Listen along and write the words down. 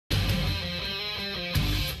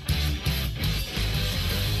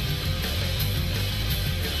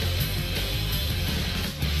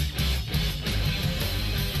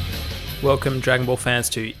Welcome, Dragon Ball fans,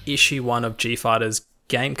 to issue 1 of G-Fighterz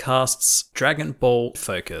GameCasts Dragon Ball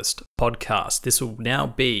focused podcast. This will now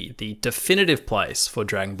be the definitive place for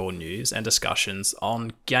Dragon Ball news and discussions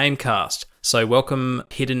on GameCast. So welcome,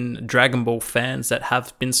 hidden Dragon Ball fans that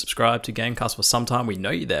have been subscribed to GameCast for some time. We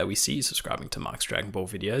know you there. We see you subscribing to Mark's Dragon Ball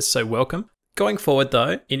videos. So welcome. Going forward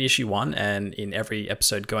though, in issue 1 and in every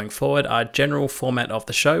episode going forward, our general format of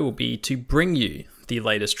the show will be to bring you the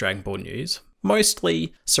latest Dragon Ball news,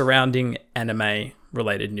 mostly surrounding anime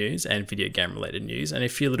related news and video game related news, and a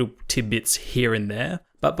few little tidbits here and there.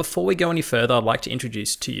 But before we go any further, I'd like to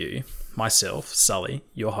introduce to you myself, Sully,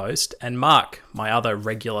 your host, and Mark, my other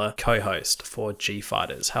regular co-host for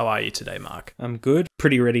G-Fighterz. How are you today, Mark? I'm good.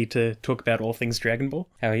 Pretty ready to talk about all things Dragon Ball.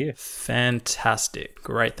 How are you? Fantastic.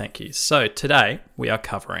 Great, thank you. So today we are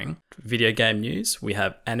covering video game news. We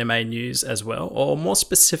have anime news as well, or more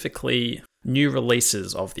specifically, new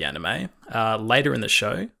releases of the anime. Later in the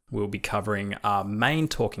show, we'll be covering our main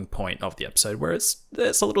talking point of the episode, where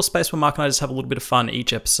there's a little space where Mark and I just have a little bit of fun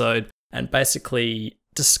each episode and basically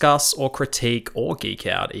discuss or critique or geek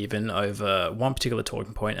out even over one particular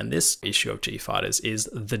talking point. And this issue of G-Fighterz is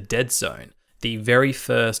The Dead Zone, the very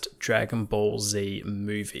first Dragon Ball Z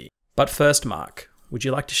movie. But first, Mark, would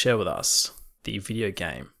you like to share with us the video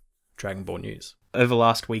game Dragon Ball news? Over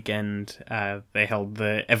last weekend, they held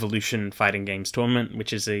the Evolution Fighting Games Tournament,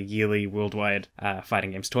 which is a yearly worldwide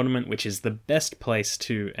fighting games tournament, which is the best place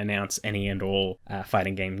to announce any and all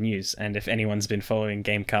fighting game news. And if anyone's been following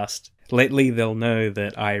GameCast lately, they'll know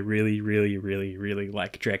that I really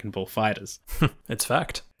like Dragon Ball FighterZ. It's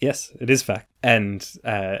fact. Yes, it is fact. And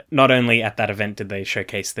not only at that event did they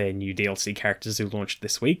showcase their new DLC characters who launched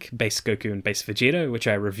this week, Base Goku and Base Vegeta, which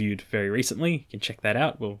I reviewed very recently. You can check that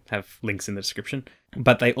out. We'll have links in the description.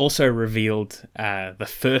 But they also revealed the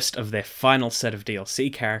first of their final set of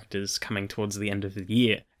DLC characters coming towards the end of the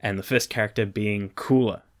year. And the first character being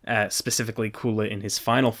Cooler, specifically Cooler in his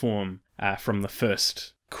final form from the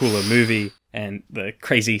first Cooler movie, and the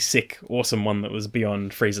crazy, sick, awesome one that was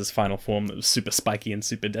beyond Frieza's final form that was super spiky and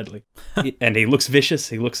super deadly. And he looks vicious,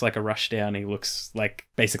 he looks like a Rushdown, he looks like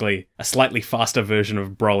basically a slightly faster version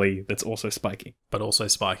of Broly that's also spiky. But also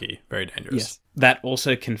spiky, very dangerous. Yes. That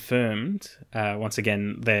also confirmed, once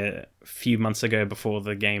again, a few months ago before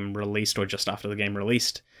the game released, or just after the game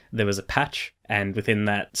released, there was a patch, and within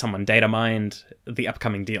that someone data mined the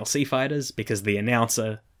upcoming DLC fighters, because the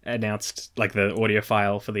announcer announced, like, the audio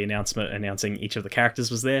file for the announcement announcing each of the characters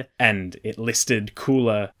was there, and it listed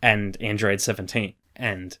Cooler and Android 17,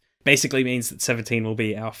 and basically means that 17 will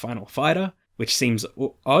be our final fighter, which seems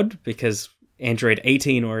odd because Android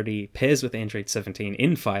 18 already pairs with Android 17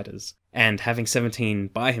 in fighters, and having 17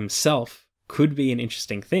 by himself could be an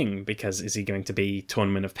interesting thing, because is he going to be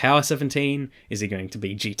Tournament of Power 17? Is he going to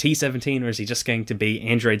be GT 17? Or is he just going to be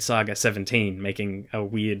Android Saga 17, making a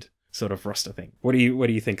weird sort of roster thing? What do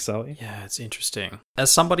you think, Sully? Yeah, it's interesting.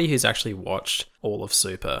 As somebody who's actually watched all of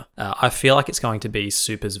Super, I feel like it's going to be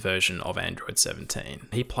Super's version of Android 17.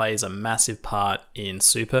 He plays a massive part in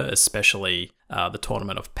Super, especially the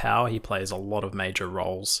Tournament of Power. He plays a lot of major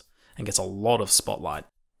roles and gets a lot of spotlight.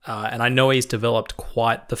 And I know he's developed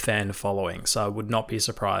quite the fan following, so I would not be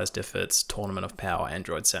surprised if it's Tournament of Power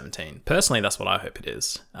Android 17. Personally, that's what I hope it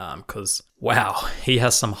is, because, wow, he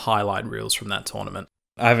has some highlight reels from that tournament.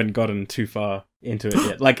 I haven't gotten too far into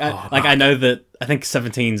it yet. I know that I think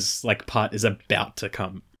 17's like part is about to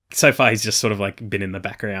come. So far, he's just sort of like been in the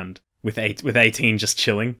background with 18 just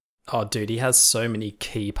chilling. Oh, dude, he has so many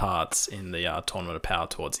key parts in the Tournament of Power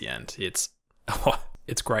towards the end. It's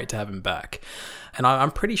great to have him back. And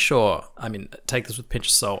I'm pretty sure, I mean, take this with a pinch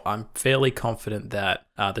of salt, I'm fairly confident that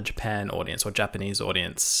the Japan audience or Japanese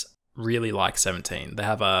audience really like 17. They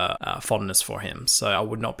have a fondness for him. So I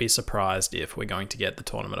would not be surprised if we're going to get the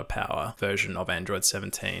Tournament of Power version of Android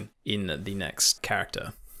 17 in the next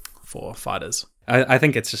character for fighters. I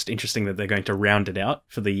think it's just interesting that they're going to round it out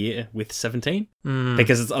for the year with 17.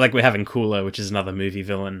 Because it's like we're having Cooler, which is another movie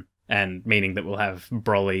villain, and meaning that we'll have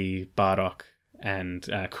Broly, Bardock, and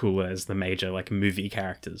Cooler as the major like movie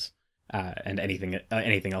characters, and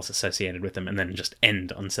anything else associated with them, and then just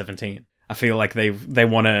end on 17. I feel like they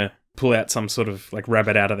want to pull out some sort of like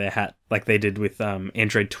rabbit out of their hat, like they did with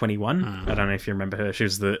Android 21. I don't know if you remember her. She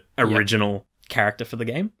was the original character for the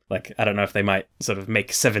game. Like, I don't know if they might sort of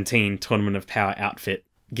make 17 Tournament of Power outfit,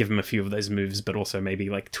 give him a few of those moves, but also maybe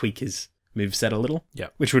like tweak his moveset a little,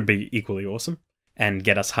 which would be equally awesome, and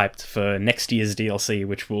get us hyped for next year's DLC,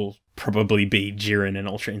 which will probably be Jiren and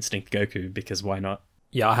Ultra Instinct Goku, because why not?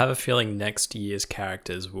 Yeah, I have a feeling next year's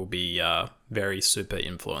characters will be very super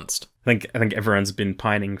influenced. I think everyone's been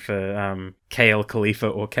pining for KL Khalifa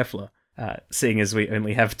or Kefla. seeing as we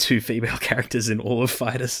only have 2 female characters in all of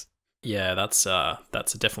Fighters. Yeah, that's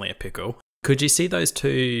definitely a pickle. Could you see those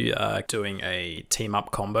two doing a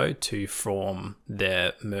team-up combo to form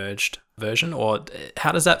their merged version? Or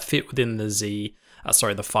how does that fit within the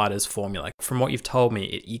Fighters formula? From what you've told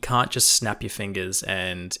me, you can't just snap your fingers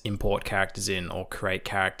and import characters in or create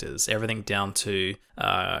characters. Everything down to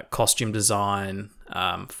costume design,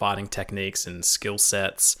 fighting techniques and skill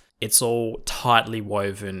sets. It's all tightly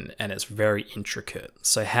woven and it's very intricate.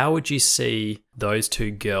 So how would you see those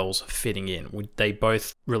 2 girls fitting in? Would they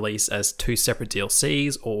both release as 2 separate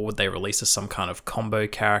DLCs, or would they release as some kind of combo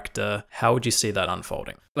character? How would you see that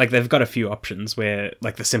unfolding? Like, they've got a few options where,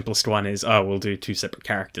 like, the simplest one is, we'll do 2 separate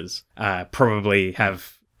characters. Probably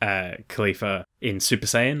have Khalifa in Super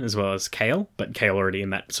Saiyan as well as Kale, but Kale already in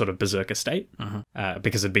that sort of berserker state,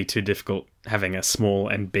 because it'd be too difficult having a small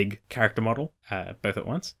and big character model both at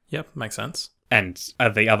once. Yep, makes sense. And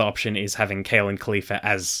the other option is having Kale and Khalifa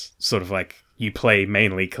as sort of like you play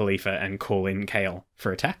mainly Khalifa and call in Kale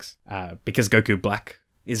for attacks. Because Goku Black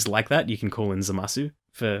is like that, you can call in Zamasu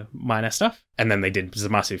for minor stuff. And then they did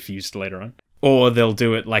Zamasu fused later on. Or they'll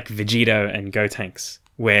do it like Vegito and Gotenks,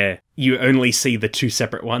 where you only see the 2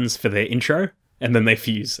 separate ones for their intro, and then they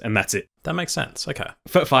fuse, and that's it. That makes sense. Okay.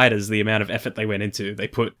 For Fighters, the amount of effort they went into, they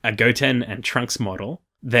put a Goten and Trunks model,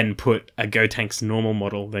 then put a Gotenks normal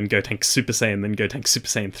model, then Gotenks Super Saiyan, then Gotenks Super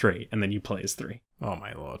Saiyan 3, and then you play as 3. Oh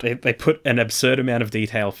my lord. They put an absurd amount of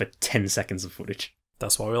detail for 10 seconds of footage.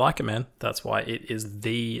 That's why we like it, man. That's why it is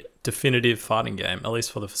the definitive fighting game, at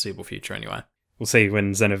least for the foreseeable future anyway. We'll see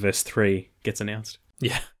when Xenoverse 3 gets announced.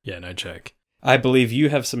 Yeah, no joke. I believe you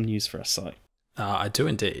have some news for us, Sully. I do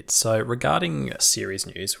indeed. So regarding series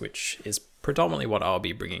news, which is predominantly what I'll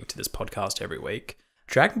be bringing to this podcast every week,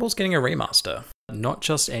 Dragon Ball's getting a remaster. Not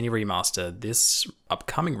just any remaster, this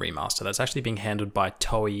upcoming remaster that's actually being handled by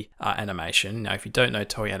Toei Animation. Now, if you don't know,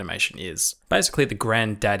 Toei Animation is basically the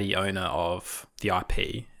granddaddy owner of the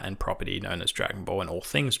IP and property known as Dragon Ball and all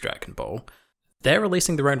things Dragon Ball. They're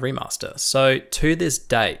releasing their own remaster. So to this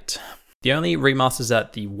date, the only remasters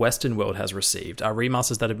that the Western world has received are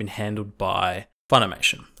remasters that have been handled by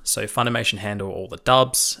Funimation. So Funimation handle all the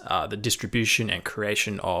dubs, the distribution and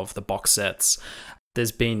creation of the box sets.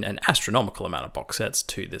 There's been an astronomical amount of box sets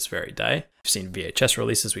to this very day. We've seen VHS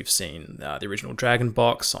releases, we've seen the original Dragon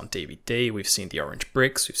Box on DVD, we've seen the Orange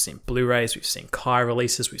Bricks, we've seen Blu-rays, we've seen Kai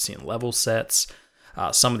releases, we've seen level sets.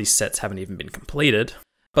 Some of these sets haven't even been completed.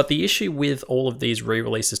 But the issue with all of these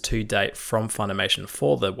re-releases to date from Funimation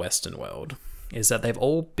for the Western world is that they've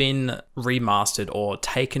all been remastered or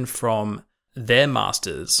taken from their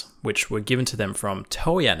masters, which were given to them from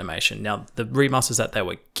Toei Animation. Now, the remasters that they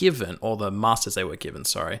were given, or the masters they were given,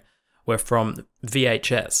 were from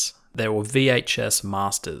VHS. They were VHS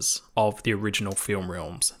masters of the original film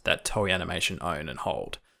reels that Toei Animation own and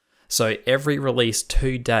hold. So every release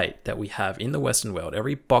to date that we have in the Western world,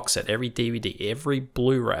 every box set, every DVD, every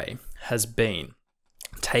Blu-ray has been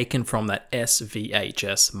taken from that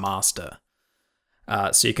SVHS master.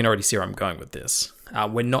 So you can already see where I'm going with this.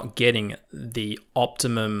 We're not getting the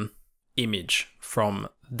optimum image from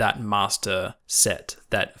that master set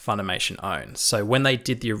that Funimation owns. So when they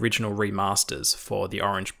did the original remasters for the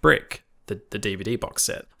Orange Brick, the DVD box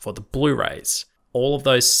set, for the Blu-rays, all of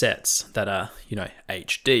those sets that are,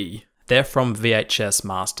 HD, they're from VHS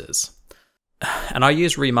masters. And I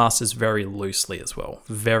use remasters very loosely as well,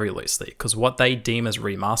 very loosely, because what they deem as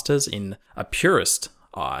remasters in a purist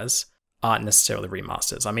eyes aren't necessarily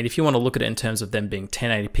remasters. I mean, if you want to look at it in terms of them being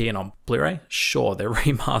 1080p and on Blu-ray, sure, they're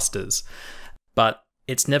remasters. But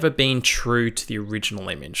it's never been true to the original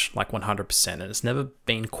image, like 100%, and it's never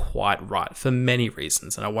been quite right for many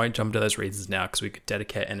reasons. And I won't jump to those reasons now because we could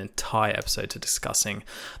dedicate an entire episode to discussing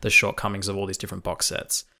the shortcomings of all these different box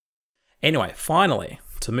sets. Anyway, finally,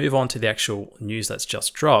 to move on to the actual news that's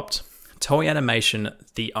just dropped, Toei Animation,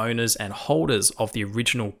 the owners and holders of the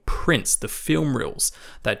original prints, the film reels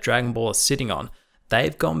that Dragon Ball is sitting on,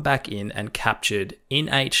 they've gone back in and captured in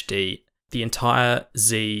HD the entire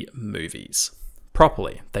Z movies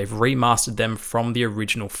properly. They've remastered them from the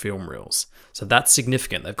original film reels. So that's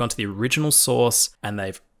significant. They've gone to the original source and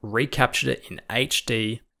they've recaptured it in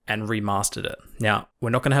HD and remastered it. Now,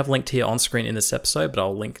 we're not going to have linked here on screen in this episode, but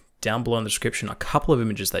I'll link down below in the description a couple of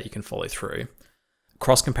images that you can follow through.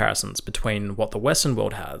 Cross comparisons between what the Western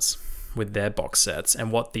world has with their box sets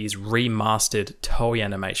and what these remastered Toei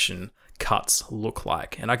Animation cuts look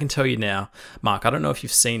like. And I can tell you now, Mark, I don't know if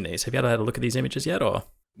you've seen these. Have you had a look at these images yet, or?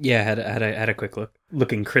 Yeah, had a quick look.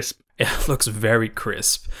 Looking crisp. It looks very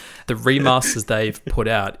crisp. The remasters they've put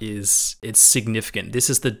out it's significant. This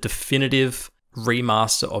is the definitive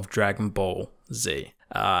remaster of Dragon Ball Z.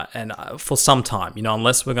 and for some time,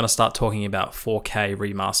 unless we're going to start talking about 4K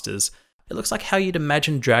remasters, it looks like how you'd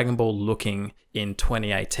imagine Dragon Ball looking in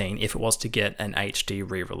 2018 if it was to get an HD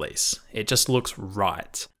re-release. It just looks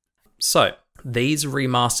right. So, these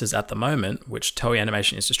remasters at the moment, which Toei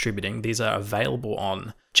Animation is distributing, these are available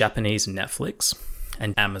on Japanese Netflix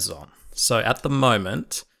and Amazon. So at the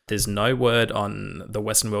moment, there's no word on the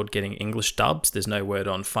Western world getting English dubs. There's no word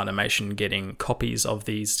on Funimation getting copies of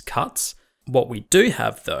these cuts. What we do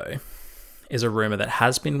have, though, is a rumor that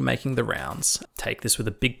has been making the rounds. Take this with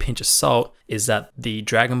a big pinch of salt, is that the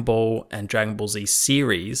Dragon Ball and Dragon Ball Z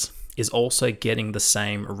series is also getting the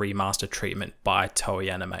same remaster treatment by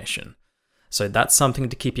Toei Animation. So that's something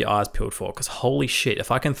to keep your eyes peeled for, because holy shit,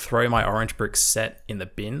 if I can throw my Orange Brick set in the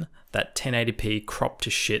bin, that 1080p crop to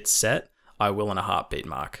shit set, I will in a heartbeat,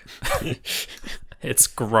 Mark. It's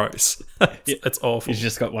gross. It's awful. You've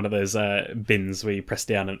just got one of those bins where you press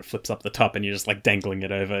down and it flips up the top and you're just like dangling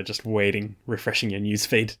it over, just waiting, refreshing your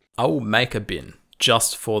newsfeed. I will make a bin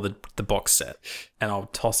just for the box set, and I'll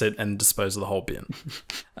toss it and dispose of the whole bin.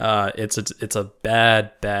 It's a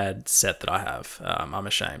bad set that I have. I'm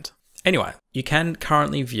ashamed. Anyway, you can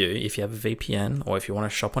currently view, if you have a VPN or if you want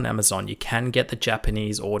to shop on Amazon, you can get the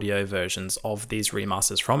Japanese audio versions of these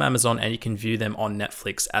remasters from Amazon, and you can view them on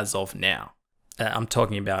Netflix as of now. I'm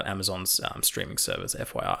talking about Amazon's streaming service,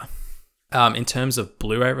 FYI. In terms of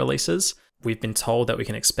Blu-ray releases, we've been told that we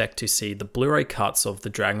can expect to see the Blu-ray cuts of the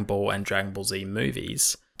Dragon Ball and Dragon Ball Z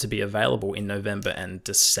movies to be available in November and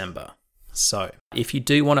December. So, if you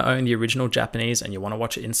do want to own the original Japanese and you want to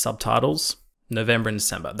watch it in subtitles, November and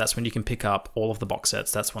December, that's when you can pick up all of the box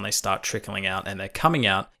sets. That's when they start trickling out, and they're coming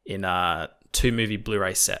out in 2 movie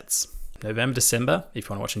Blu-ray sets. November, December, if you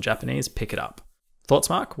want to watch in Japanese, pick it up. Thoughts,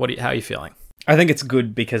 Mark? How are you feeling? I think it's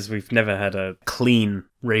good because we've never had a clean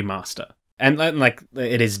remaster. And like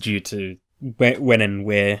it is due to when and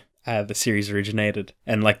where the series originated.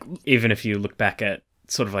 And like even if you look back at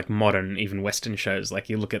sort of like modern, even Western shows, like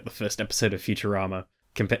you look at the first episode of Futurama,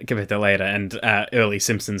 compared to later, and early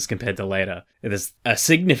Simpsons compared to later, there's a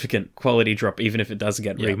significant quality drop. Even if it does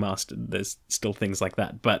get remastered, there's still things like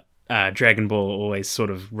that. But Dragon Ball always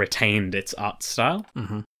sort of retained its art style,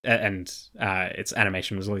 and its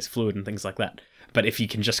animation was always fluid and things like that. But if you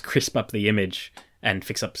can just crisp up the image and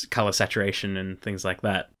fix up color saturation and things like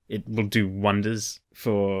that, it will do wonders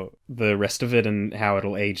for the rest of it and how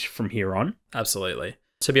it'll age from here on. Absolutely.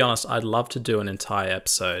 To be honest, I'd love to do an entire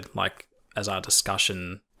episode, like as our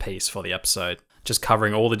discussion piece for the episode, just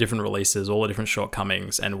covering all the different releases, all the different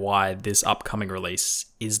shortcomings, and why this upcoming release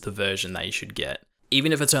is the version that you should get.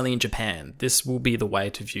 Even if it's only in Japan, this will be the way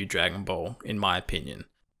to view Dragon Ball, in my opinion.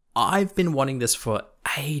 I've been wanting this for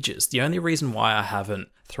ages. The only reason why I haven't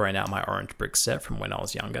thrown out my Orange Brick set from when I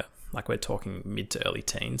was younger, like we're talking mid to early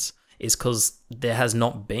teens, is because there has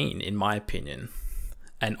not been, in my opinion,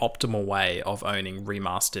 an optimal way of owning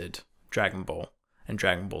remastered Dragon Ball and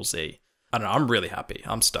Dragon Ball Z. I don't know, I'm really happy.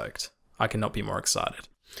 I'm stoked. I cannot be more excited.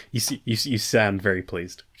 You sound very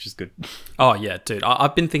pleased, which is good. Oh yeah, dude.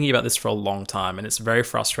 I've been thinking about this for a long time, and it's very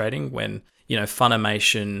frustrating when,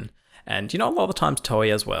 Funimation and, a lot of the times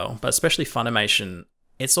Toei as well, but especially Funimation,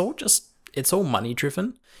 it's all money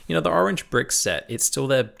driven. The Orange Brick set, it's still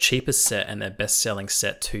their cheapest set and their best selling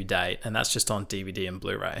set to date, and that's just on DVD and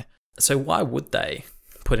Blu-ray. So why would they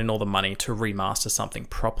put in all the money to remaster something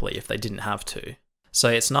properly if they didn't have to? So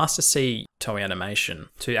it's nice to see Toei Animation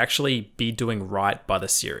to actually be doing right by the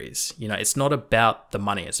series. It's not about the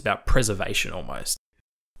money, it's about preservation almost.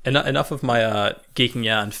 Enough of my geeking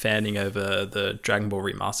out and fanning over the Dragon Ball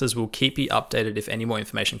remasters. We'll keep you updated if any more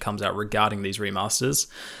information comes out regarding these remasters.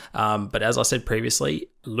 But as I said previously,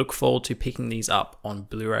 look forward to picking these up on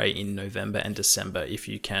Blu-ray in November and December if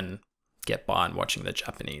you can get by and watching the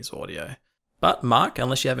Japanese audio. But Mark,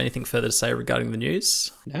 unless you have anything further to say regarding the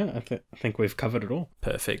news? No, I think we've covered it all.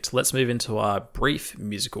 Perfect. Let's move into our brief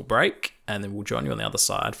musical break, and then we'll join you on the other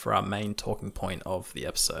side for our main talking point of the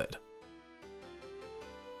episode.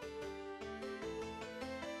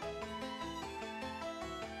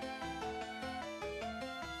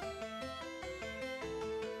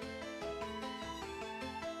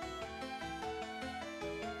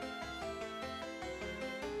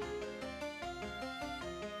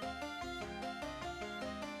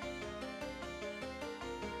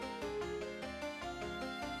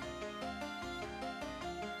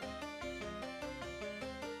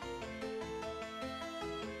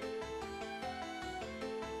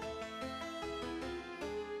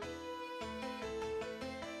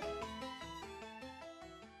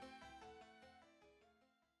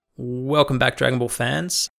 Welcome back, Dragon Ball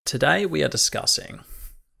fans. Today we are discussing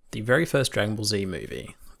the very first Dragon Ball Z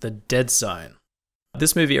movie, The Dead Zone.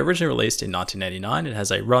 This movie originally released in 1989. It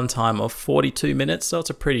has a runtime of 42 minutes, so it's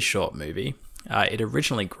a pretty short movie. It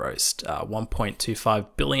originally grossed 1.25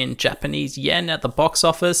 billion Japanese yen at the box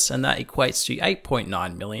office, and that equates to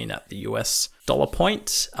 8.9 million at the US dollar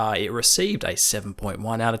point. It received a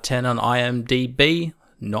 7.1 out of 10 on IMDb,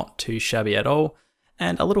 not too shabby at all.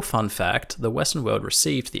 And a little fun fact, the Western world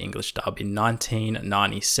received the English dub in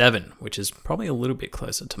 1997, which is probably a little bit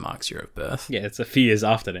closer to Mark's year of birth. Yeah, it's a few years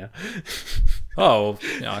after now. Oh,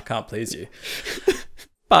 I can't please you.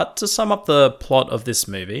 But to sum up the plot of this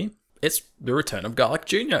movie, it's the return of Garlic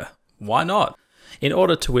Jr. Why not? In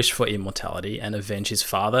order to wish for immortality and avenge his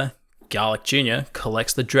father, Garlic Jr.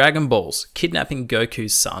 collects the Dragon Balls, kidnapping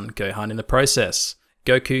Goku's son, Gohan, in the process.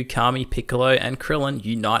 Goku, Kami, Piccolo, and Krillin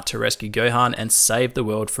unite to rescue Gohan and save the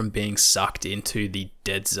world from being sucked into the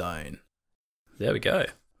dead zone. There we go.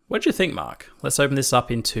 What do you think, Mark? Let's open this up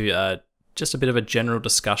into just a bit of a general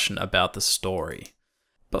discussion about the story.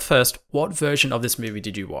 But first, what version of this movie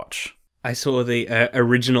did you watch? I saw the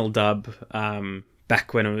original dub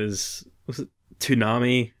back when it was it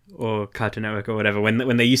Toonami or Cartoon Network or whatever,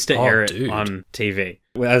 when they used to air it on TV.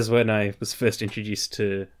 That was when I was first introduced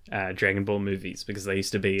to Dragon Ball movies, because they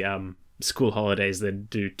used to be school holidays. They'd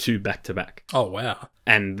do 2 back-to-back. Oh, wow.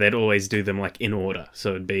 And they'd always do them like in order. So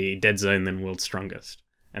it'd be Dead Zone, then World's Strongest,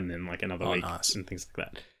 and then like another week and things like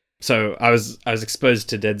that. So I was exposed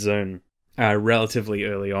to Dead Zone relatively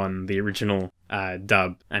early on, the original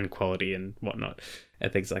dub and quality and whatnot,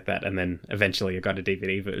 and things like that. And then eventually I got a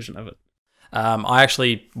DVD version of it. I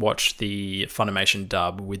actually watched the Funimation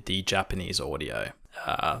dub with the Japanese audio,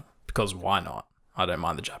 because why not? I don't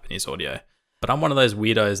mind the Japanese audio. But I'm one of those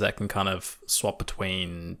weirdos that can kind of swap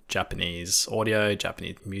between Japanese audio,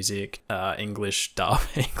 Japanese music, English dub,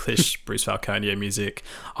 English Bruce Falconio music.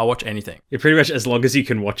 I'll watch anything. You're pretty much, as long as you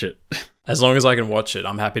can watch it. As long as I can watch it,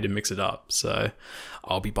 I'm happy to mix it up. So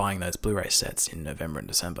I'll be buying those Blu-ray sets in November and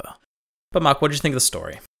December. But Mark, what did you think of the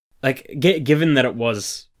story? Like, given that it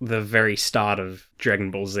was the very start of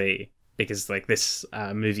Dragon Ball Z, because like this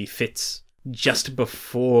movie fits just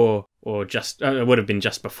before, or just it would have been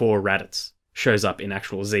just before Raditz shows up in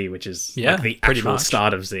actual Z, which is like the actual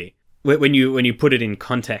start of Z. When you put it in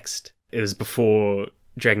context, it was before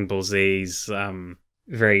Dragon Ball Z's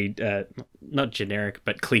very not generic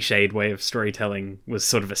but cliched way of storytelling was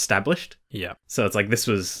sort of established. Yeah. So it's like this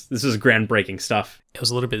was groundbreaking stuff. It was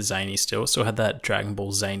a little bit zany still. It still had that Dragon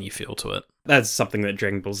Ball zany feel to it. That's something that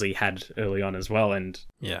Dragon Ball Z had early on as well, and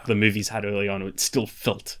the movies had early on. It still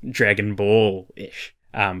felt Dragon Ball-ish.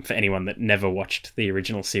 For anyone that never watched the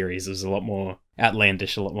original series, it was a lot more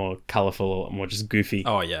outlandish, a lot more colourful, a lot more just goofy.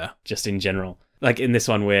 Oh, yeah. Just in general. Like in this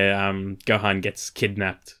one where Gohan gets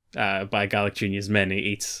kidnapped by Garlic Jr.'s men. He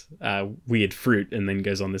eats weird fruit and then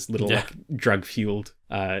goes on this little like drug-fueled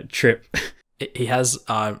trip. He has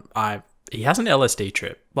an LSD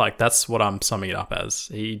trip. Like, that's what I'm summing it up as.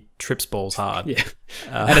 He trips balls hard. Yeah.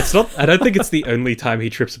 And it's not, I don't think it's the only time he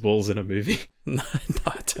trips balls in a movie. No,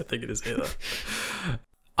 I don't think it is either.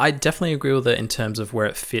 I definitely agree with it in terms of where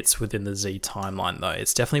it fits within the Z timeline, though.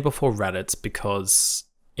 It's definitely before Raditz because,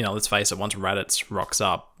 you know, let's face it, once Raditz rocks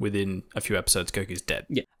up, within a few episodes, Goku's dead.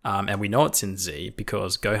 Yeah. And we know it's in Z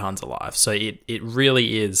because Gohan's alive. So it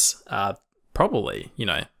really is probably,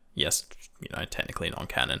 technically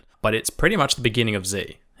non-canon, but it's pretty much the beginning of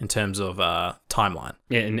Z in terms of timeline.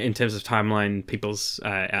 Yeah, in terms of timeline, people's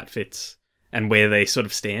outfits and where they sort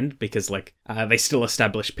of stand, because like they still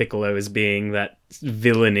establish Piccolo as being that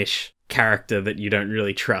villainish character that you don't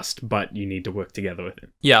really trust, but you need to work together with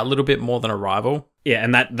him. Yeah, a little bit more than a rival. Yeah,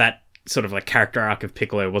 and that sort of like character arc of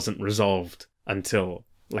Piccolo wasn't resolved until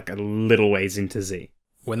like a little ways into Z.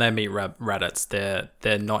 When they meet Raditz,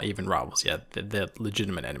 they're not even rivals yet. They're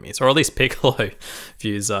legitimate enemies, or at least Piccolo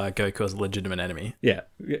views Goku as a legitimate enemy. Yeah.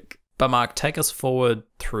 But Mark, take us forward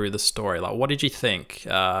through the story. Like, what did you think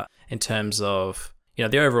in terms of,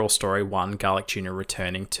 the overall story? One, Garlic Jr.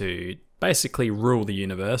 returning to basically rule the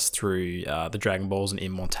universe through the Dragon Balls and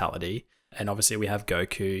immortality. And obviously we have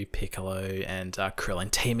Goku, Piccolo, and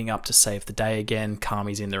Krillin teaming up to save the day again.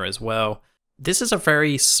 Kami's in there as well. This is a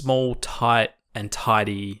very small, tight, and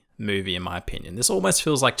tidy movie, in my opinion. This almost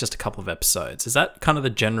feels like just a couple of episodes. Is that kind of the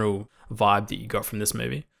general vibe that you got from this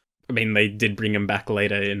movie? I mean, they did bring him back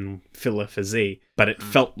later in filler for Z, but it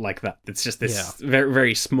felt like that. It's just this very,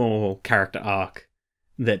 very small character arc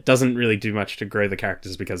that doesn't really do much to grow the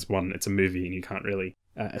characters because, one, it's a movie and you can't really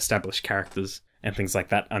establish characters and things like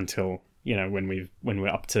that until, when we're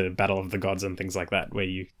up to Battle of the Gods and things like that, where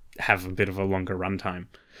you have a bit of a longer runtime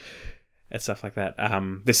and stuff like that.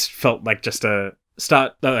 This felt like just a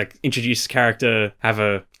start, like introduce character, have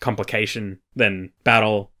a complication, then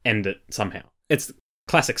battle, end it somehow. it's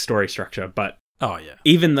classic story structure, but Oh, yeah.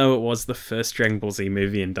 even though it was the first Dragon Ball Z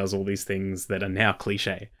movie and does all these things that are now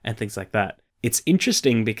cliche and things like that, it's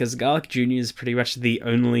interesting because Garlic Jr. is pretty much the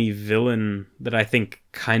only villain that I think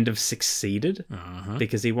kind of succeeded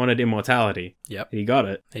because he wanted immortality. Yep. He got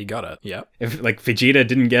it. He got it. Yep. If like Vegeta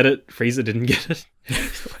didn't get it, Frieza didn't get it.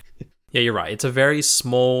 Yeah, you're right. It's a very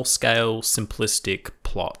small scale, simplistic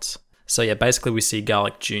plot. So yeah, basically we see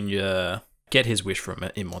Garlic Jr. get his wish for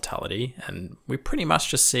immortality, and we pretty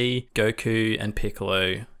much just see Goku and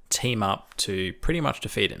Piccolo team up to pretty much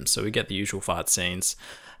defeat him. So we get the usual fight scenes.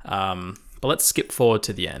 But let's skip forward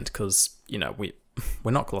to the end because, you know,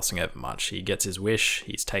 we're not glossing over much. He gets his wish.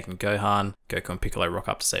 He's taken Gohan. Goku and Piccolo rock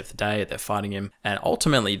up to save the day. They're fighting him. And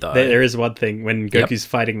ultimately, though... There is one thing. When Goku's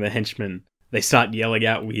fighting the henchmen, they start yelling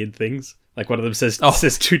out weird things. Like one of them says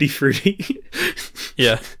Tutti Frutti.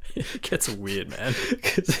 Yeah. It gets weird, man.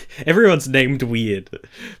 Because everyone's named weird.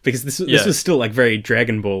 Because this was still like very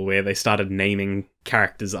Dragon Ball where they started naming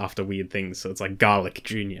characters after weird things. So it's like Garlic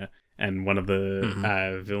Jr. And one of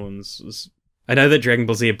the villains was... I know that Dragon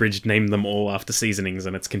Ball Z Abridged named them all after seasonings,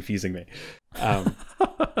 and it's confusing me.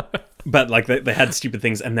 But like they had stupid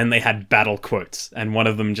things, and then they had battle quotes, and one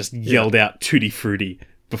of them just yelled out Tutti Frutti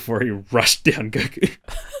before he rushed down Goku.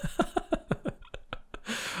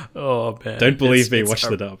 Oh, man. Don't believe me, watch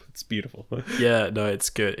the dub. It's beautiful. Yeah, no, it's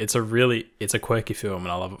good. It's a quirky film,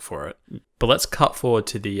 and I love it for it. But let's cut forward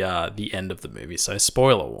to the end of the movie. So,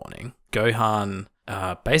 spoiler warning. Gohan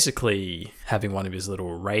basically having one of his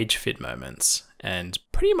little rage fit moments and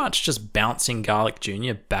pretty much just bouncing Garlic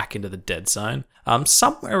Jr. back into the dead zone.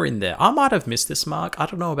 Somewhere in there, I might have missed this, Mark. I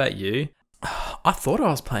don't know about you. I thought I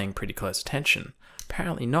was paying pretty close attention.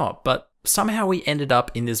 Apparently not. But somehow we ended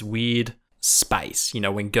up in this weird space, you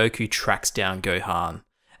know, when Goku tracks down Gohan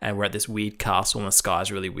and we're at this weird castle and the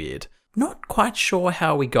sky's really weird. Not quite sure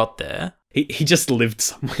how we got there. He just lived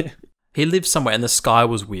somewhere. He lived somewhere and the sky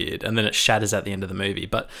was weird and then it shatters at the end of the movie.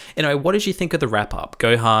 But anyway, what did you think of the wrap up?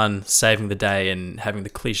 Gohan saving the day and having the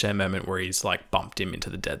cliche moment where he's like bumped him into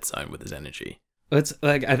the dead zone with his energy. It's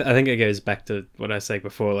like, I think it goes back to what I was saying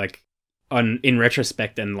before, like in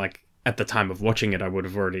retrospect and like at the time of watching it, I would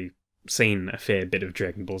have already seen a fair bit of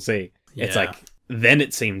Dragon Ball Z. Yeah. It's like, then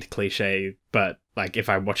it seemed cliche, but like if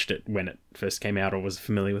I watched it when it first came out or was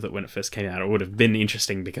familiar with it when it first came out, it would have been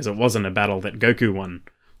interesting because it wasn't a battle that Goku won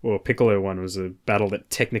or Piccolo won. It was a battle that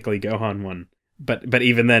technically Gohan won. But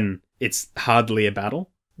even then, it's hardly a battle.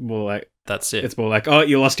 More like, that's it. It's more like, oh,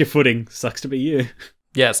 you lost your footing. Sucks to be you.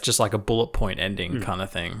 Yeah, it's just like a bullet point ending kind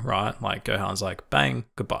of thing, right? Like Gohan's like, bang,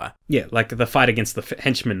 goodbye. Yeah, like the fight against the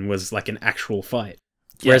henchman was like an actual fight.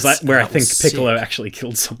 Whereas I think Piccolo actually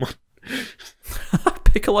killed someone.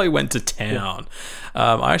 Piccolo went to town.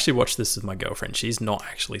 Yeah. I actually watched this with my girlfriend. She's not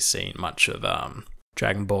actually seen much of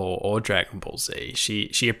Dragon Ball or Dragon Ball Z.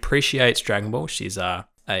 She appreciates Dragon Ball. She's a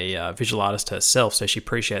visual artist herself, so she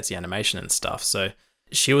appreciates the animation and stuff. So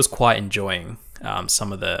she was quite enjoying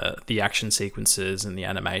some of the action sequences and the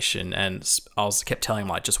animation. And I kept telling him,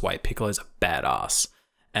 like, just wait, Piccolo's a badass.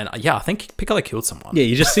 And yeah, I think Piccolo killed someone. Yeah,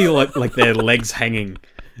 you just see like their legs hanging,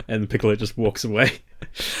 and Piccolo just walks away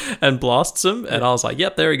and blasts him. And I was like,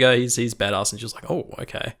 "Yep, there we go. He's badass." And she was like, "Oh,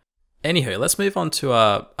 okay." Anywho, let's move on to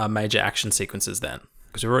our major action sequences then,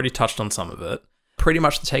 because we've already touched on some of it. Pretty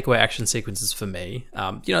much the takeaway action sequences for me.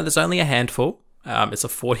 There's only a handful. It's a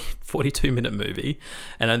 42-minute movie,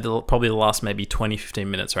 and probably the last maybe 20-15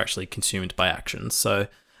 minutes are actually consumed by action. So.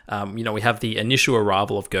 We have the initial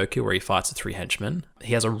arrival of Goku where he fights the three henchmen.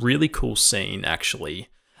 He has a really cool scene, actually,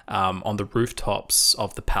 on the rooftops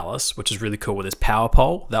of the palace, which is really cool with his power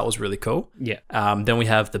pole. That was really cool. Yeah. Then we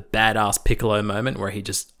have the badass Piccolo moment where he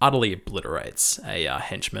just utterly obliterates a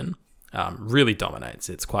henchman. Really dominates.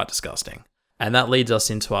 It's quite disgusting. And that leads us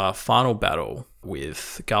into our final battle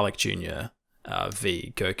with Garlic Jr.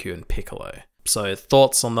 v Goku and Piccolo. So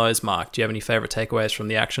thoughts on those, Mark? Do you have any favorite takeaways from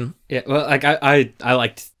the action? Yeah, well, like I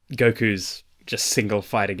liked Goku's just single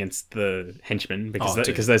fight against the henchmen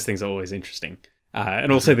because those things are always interesting.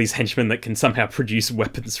 And also these henchmen that can somehow produce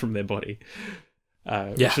weapons from their body.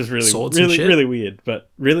 Which is really weird,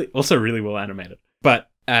 but also really well animated. But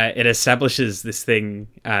it establishes this thing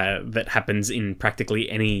that happens in practically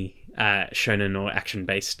any shonen or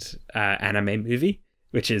action-based anime movie,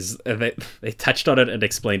 which is they touched on it and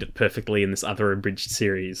explained it perfectly in this other abridged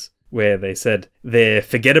series where they said they're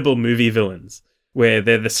forgettable movie villains, where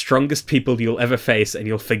they're the strongest people you'll ever face and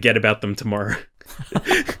you'll forget about them tomorrow.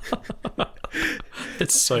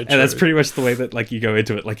 It's so true. And that's pretty much the way that like you go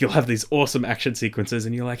into it. Like you'll have these awesome action sequences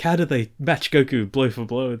and you're like, how do they match Goku blow for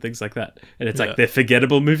blow and things like that? And it's like, they're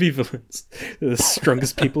forgettable movie villains. They're the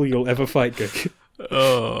strongest people you'll ever fight, Goku.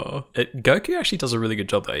 Goku actually does a really good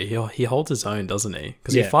job though. He holds his own, doesn't he?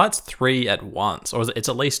 Because he Yeah. fights 3 at once, or it's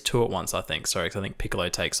at least 2 at once, I think. Sorry, because I think Piccolo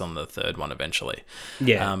takes on the 3rd one eventually.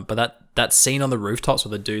 Yeah. But that scene on the rooftops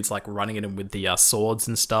where the dude's like running at him with the swords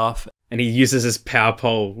and stuff. And he uses his power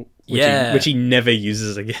pole, which he never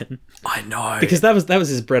uses again. I know. Because that was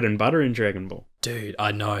his bread and butter in Dragon Ball. Dude,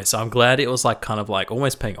 I know. So I'm glad it was like kind of like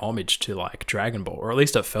almost paying homage to like Dragon Ball, or at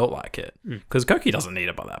least it felt like it. Because Goku doesn't need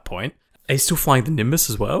it by that point. And he's still flying the Nimbus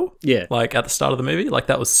as well. Yeah. Like at the start of the movie. Like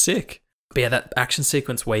that was sick. But yeah, that action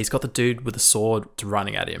sequence where he's got the dude with the sword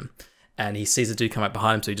running at him. And he sees the dude come up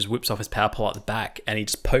behind him, so he just whips off his power pole at the back and he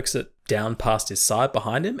just pokes it down past his side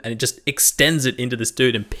behind him and it just extends it into this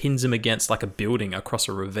dude and pins him against like a building across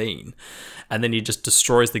a ravine. And then he just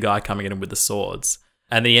destroys the guy coming at him with the swords.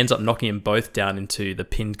 And then he ends up knocking them both down into the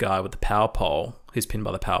pinned guy with the power pole, who's pinned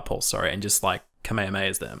by the power pole, and just like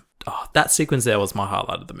Kamehamehas them. Oh, that sequence there was my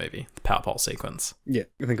highlight of the movie, the power pole sequence. Yeah,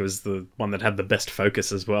 I think it was the one that had the best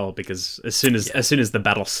focus as well, because as soon as the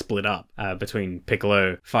battle split up between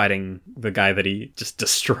Piccolo fighting the guy that he just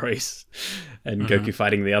destroys, and Goku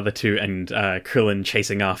fighting the other two, and Krillin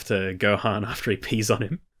chasing after Gohan after he pees on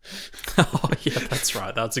him. Oh yeah, that's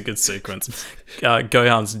right. That's a good sequence.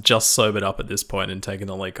 Gohan's just sobered up at this point and taking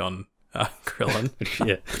a leak on Krillin.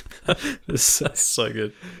 Yeah, That's so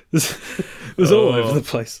good. It was all over the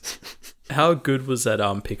place. How good was that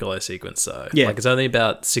Piccolo sequence though? Yeah, like it's only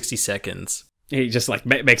about 60 seconds. He just like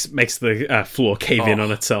makes the floor cave in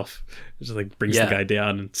on itself. It just like brings the guy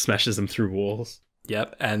down and smashes him through walls.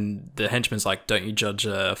 Yep, and the henchman's like, "Don't you judge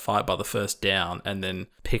a fight by the first down?" And then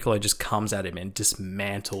Piccolo just comes at him and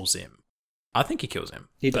dismantles him. I think he kills him.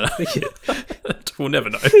 We'll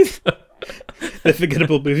never know. The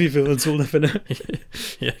forgettable movie villains will never know.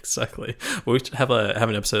 Yeah, exactly. We'll have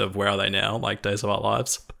an episode of Where Are They Now? Like Days of Our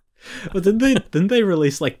Lives. Well, didn't they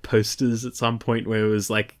release like posters at some point where it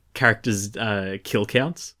was like characters' kill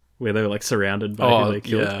counts, where they were like surrounded by who they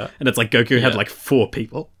killed, and it's like Goku had like 4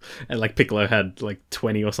 people, and like Piccolo had like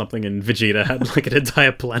 20 or something, and Vegeta had like an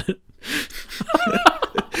entire planet.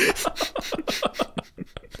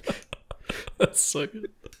 That's so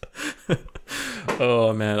good.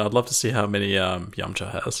 Oh man, I'd love to see how many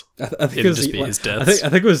Yamcha has. I think it'd just be his deaths. I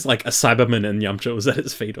think it was like a Cyberman and Yamcha was at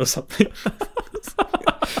his feet or something.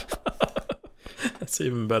 That's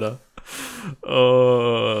even better.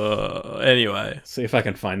 Oh, anyway. See if I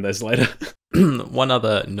can find those later. One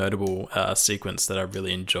other notable sequence that I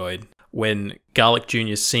really enjoyed, when Garlic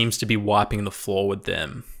Jr. seems to be wiping the floor with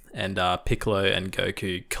them, and Piccolo and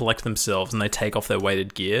Goku collect themselves and they take off their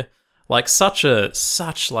weighted gear. Like such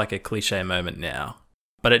like a cliche moment now,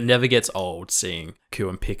 but it never gets old seeing Goku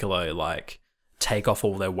and Piccolo like take off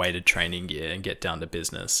all their weighted training gear and get down to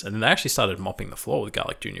business. And then they actually started mopping the floor with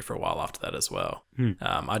Garlic Jr. for a while after that as well.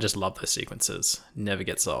 I just love those sequences. Never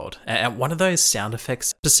gets old. And one of those sound effects,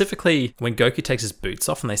 specifically when Goku takes his boots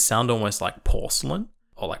off and they sound almost like porcelain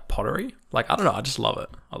or like pottery. Like, I don't know, I just love it.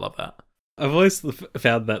 I love that. I've always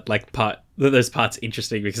found that those parts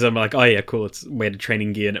interesting, because I'm like, oh yeah, cool, it's weighted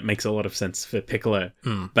training gear and it makes a lot of sense for Piccolo.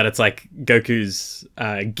 But it's like Goku's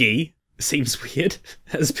gi seems weird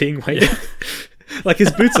as being weighted. Yeah. Like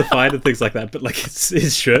his boots are fine and things like that, but like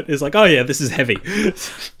his shirt is like, oh yeah, this is heavy.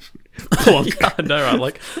 Yeah, I know, right?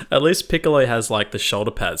 Like at least Piccolo has like the shoulder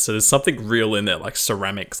pads, so there's something real in there, like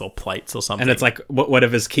ceramics or plates or something. And it's like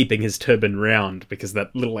whatever's keeping his turban round, because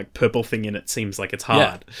that little like purple thing in it seems like it's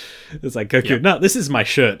hard. Yeah. It's like, Goku, no, this is my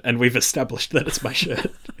shirt, and we've established that it's my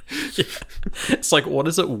shirt. Yeah. It's like, what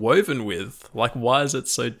is it woven with? Like, why is it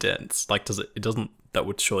so dense? Like, that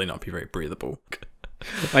would surely not be very breathable.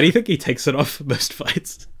 Why do you think he takes it off for most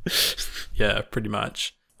fights? Yeah, pretty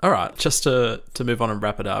much. All right, just to move on and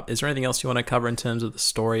wrap it up, is there anything else you want to cover in terms of the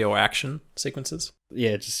story or action sequences?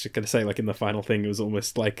 Yeah, just going to say, like, in the final thing, it was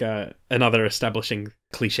almost like another establishing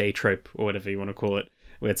cliche trope, or whatever you want to call it,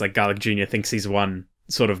 where it's like Garlic Jr. thinks he's won,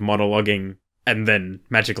 sort of monologuing, and then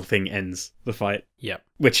magical thing ends the fight. Yep.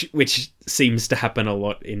 Which seems to happen a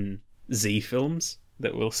lot in Z films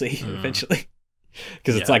that we'll see eventually.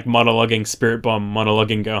 Because it's like monologuing Spirit Bomb,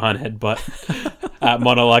 monologuing Gohan Headbutt,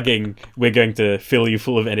 monologuing we're going to fill you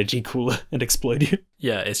full of energy cooler and explode you.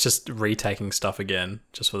 Yeah, it's just retaking stuff again,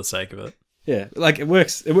 just for the sake of it. Yeah, like it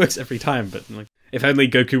works every time, but like if only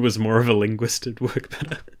Goku was more of a linguist, it'd work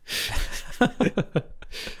better.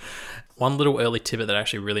 One little early tidbit that I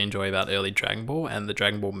actually really enjoy about early Dragon Ball and the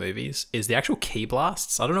Dragon Ball movies is the actual ki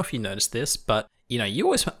blasts. I don't know if you noticed this, but you know,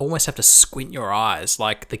 you almost have to squint your eyes.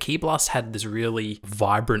 Like the ki blast had this really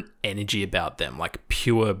vibrant energy about them, like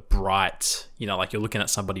pure, bright, you know, like you're looking at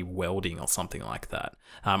somebody welding or something like that.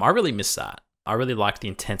 I really miss that. I really like the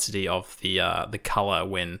intensity of the color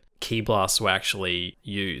when key blasts were actually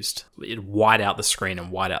used. It white out the screen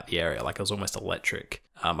and white out the area, like it was almost electric.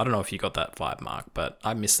 I don't know if you got that vibe, Mark, but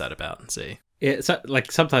I missed that about Z. Yeah, so,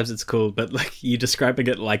 like, sometimes it's cool, but like you describing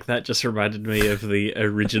it like that just reminded me of the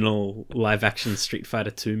original live-action Street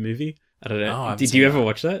Fighter 2 movie. I don't know. Oh, Did you ever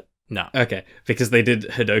watch that? No. Okay, because they did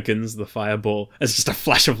Hadokens, the fireball, as just a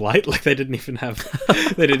flash of light. Like they didn't even have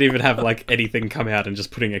like anything come out and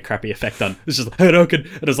just putting a crappy effect on. It was just like, Hadoken,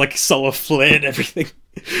 and it was like solar flare and everything.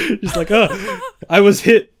 Just like, oh, I was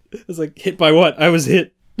hit. I was like, hit by what? I was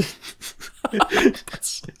hit.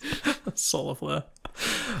 Solar flare.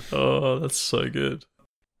 Oh, that's so good.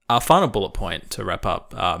 Our final bullet point to wrap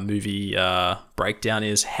up our movie breakdown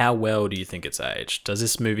is, how well do you think it's aged? Does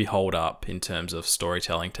this movie hold up in terms of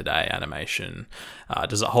storytelling today, animation?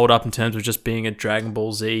 Does it hold up in terms of just being a Dragon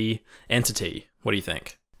Ball Z entity? What do you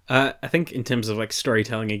think? I think in terms of like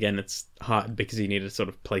storytelling, again, it's hard because you need to sort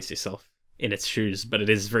of place yourself in its shoes, but it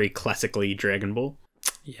is very classically Dragon Ball.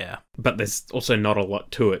 Yeah. But there's also not a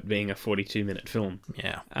lot to it being a 42-minute film.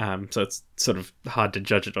 Yeah. So it's sort of hard to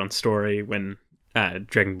judge it on story when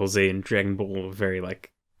Dragon Ball Z and Dragon Ball are very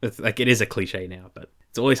it is a cliche now, but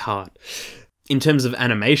it's always hard. In terms of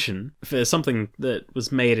animation, for something that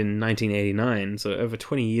was made in 1989, so over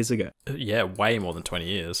 20 years ago. Yeah, way more than 20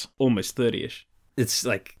 years. Almost 30-ish. It's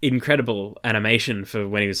like incredible animation for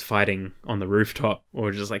when he was fighting on the rooftop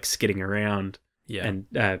or just like skidding around. Yeah.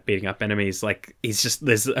 And beating up enemies. Like,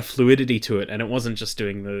 there's a fluidity to it, and it wasn't just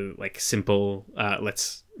doing the like simple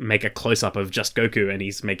let's make a close-up of just Goku and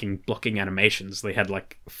he's making blocking animations. They had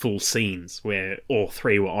like full scenes where all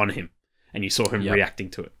three were on him and you saw him reacting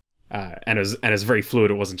to it, and it was very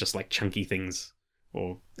fluid. It wasn't just like chunky things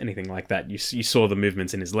or anything like that. You saw the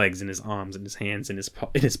movements in his legs, in his arms, in his hands, in his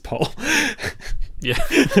pole. Yeah.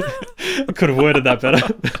 I could have worded that better.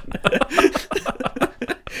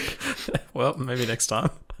 Well, maybe next time.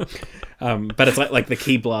 But it's like the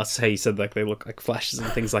key blasts, how you said like they look like flashes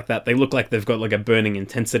and things like that. They look like they've got like a burning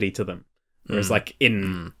intensity to them. Whereas like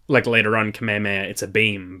in like later on Kamehameha, it's a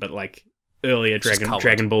beam, but like earlier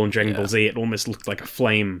Dragon Ball and Dragon Ball Z, it almost looked like a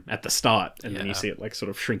flame at the start, and then you see it like sort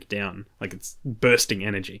of shrink down, like it's bursting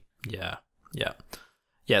energy. Yeah.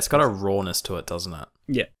 It's got a rawness to it, doesn't it?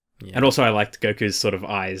 Yeah. And also I liked Goku's sort of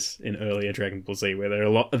eyes in earlier Dragon Ball Z, where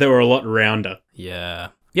they were a lot rounder.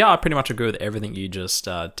 Yeah, I pretty much agree with everything you just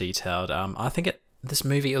detailed. I think this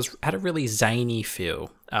movie had a really zany feel,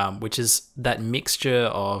 which is that mixture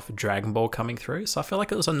of Dragon Ball coming through. So I feel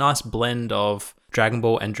like it was a nice blend of Dragon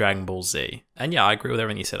Ball and Dragon Ball Z. And yeah, I agree with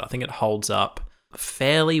everything you said. I think it holds up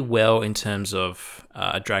fairly well in terms of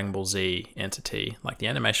a Dragon Ball Z entity. Like, the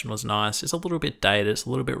animation was nice. It's a little bit dated. It's a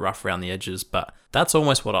little bit rough around the edges, but that's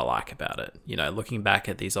almost what I like about it. You know, looking back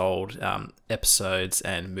at these old episodes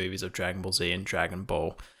and movies of Dragon Ball Z and Dragon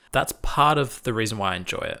Ball, that's part of the reason why I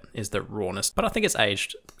enjoy it, is the rawness. But I think it's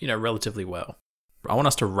aged, relatively well. I want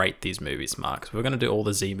us to rate these movies, Mark. So we're going to do all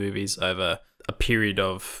the Z movies over a period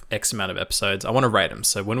of X amount of episodes. I want to rate them.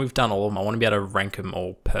 So when we've done all of them, I want to be able to rank them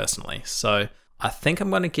all personally. So I think I'm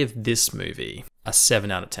going to give this movie a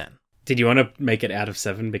 7 out of 10. Did you want to make it out of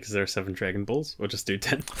 7 because there are 7 Dragon Balls, or just do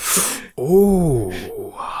 10? Ooh.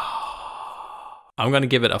 I'm going to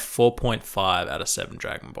give it a 4.5 out of 7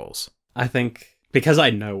 Dragon Balls. I think, because I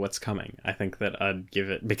know what's coming, I think that I'd give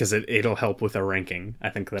it, because it'll help with a ranking, I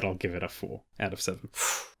think that I'll give it a 4 out of 7.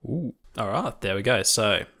 Ooh. All right, there we go.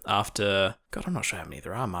 So after, God, I'm not sure how many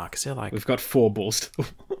there are, Mark. Is there like... We've got 4 balls.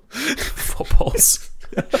 4 balls.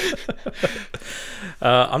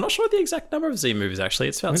 I'm not sure the exact number of Z movies, actually.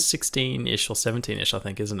 It's about 16-ish or 17-ish, I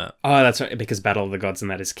think, isn't it? Oh, that's right, because Battle of the Gods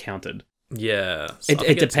and that is counted. Yeah. So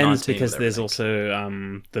it depends, because there's also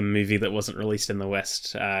the movie that wasn't released in the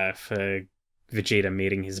West for Vegeta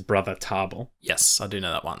meeting his brother Tarbell. Yes, I do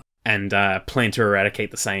know that one. And Plan to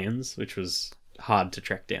Eradicate the Saiyans, which was hard to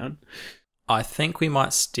track down. I think we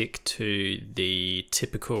might stick to the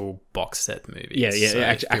typical box set movies. Yeah, so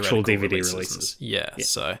actual DVD releases. Yeah,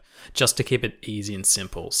 so just to keep it easy and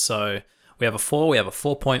simple. So we have a 4, we have a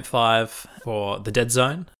 4.5 for The Dead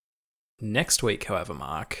Zone. Next week, however,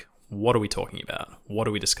 Mark, what are we talking about? What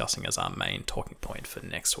are we discussing as our main talking point for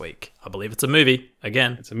next week? I believe it's a movie,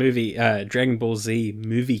 again. It's a movie, Dragon Ball Z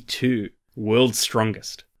Movie 2, World's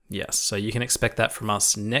Strongest. Yes, so you can expect that from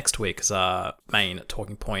us next week as our main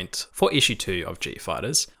talking point for issue 2 of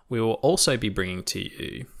G-Fighterz. We will also be bringing to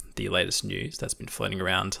you the latest news that's been floating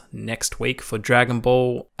around next week for Dragon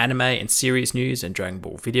Ball anime and series news and Dragon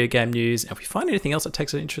Ball video game news. And if we find anything else that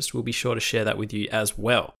takes our interest, we'll be sure to share that with you as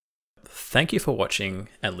well. Thank you for watching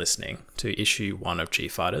and listening to issue 1 of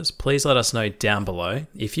G-Fighterz. Please let us know down below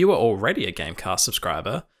if you are already a GameCast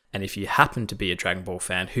subscriber And if you happen to be a Dragon Ball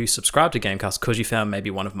fan who subscribed to GameCast because you found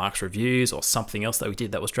maybe one of Mark's reviews or something else that we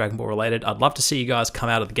did that was Dragon Ball related, I'd love to see you guys come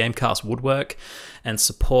out of the GameCast woodwork and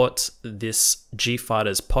support this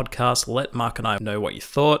G-Fighterz podcast. Let Mark and I know what you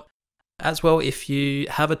thought. As well, if you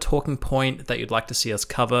have a talking point that you'd like to see us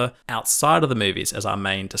cover outside of the movies as our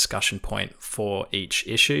main discussion point for each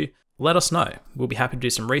issue, let us know. We'll be happy to do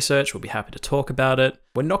some research. We'll be happy to talk about it.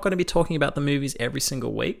 We're not going to be talking about the movies every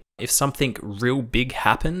single week. If something real big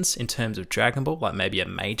happens in terms of Dragon Ball, like maybe a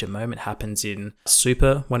major moment happens in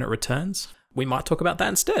Super when it returns, we might talk about that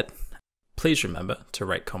instead. Please remember to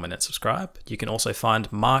rate, comment, and subscribe. You can also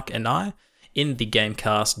find Mark and I in the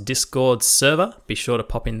GameCast Discord server. Be sure to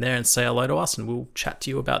pop in there and say hello to us, and we'll chat to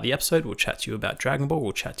you about the episode. We'll chat to you about Dragon Ball.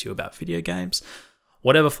 We'll chat to you about video games.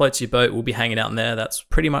 Whatever floats your boat, we'll be hanging out in there. That's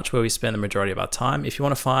pretty much where we spend the majority of our time. If you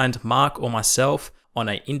want to find Mark or myself on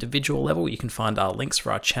an individual level, you can find our links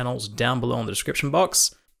for our channels down below in the description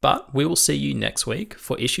box. But we will see you next week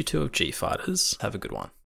for issue 2 of G-Fighterz. Have a good one.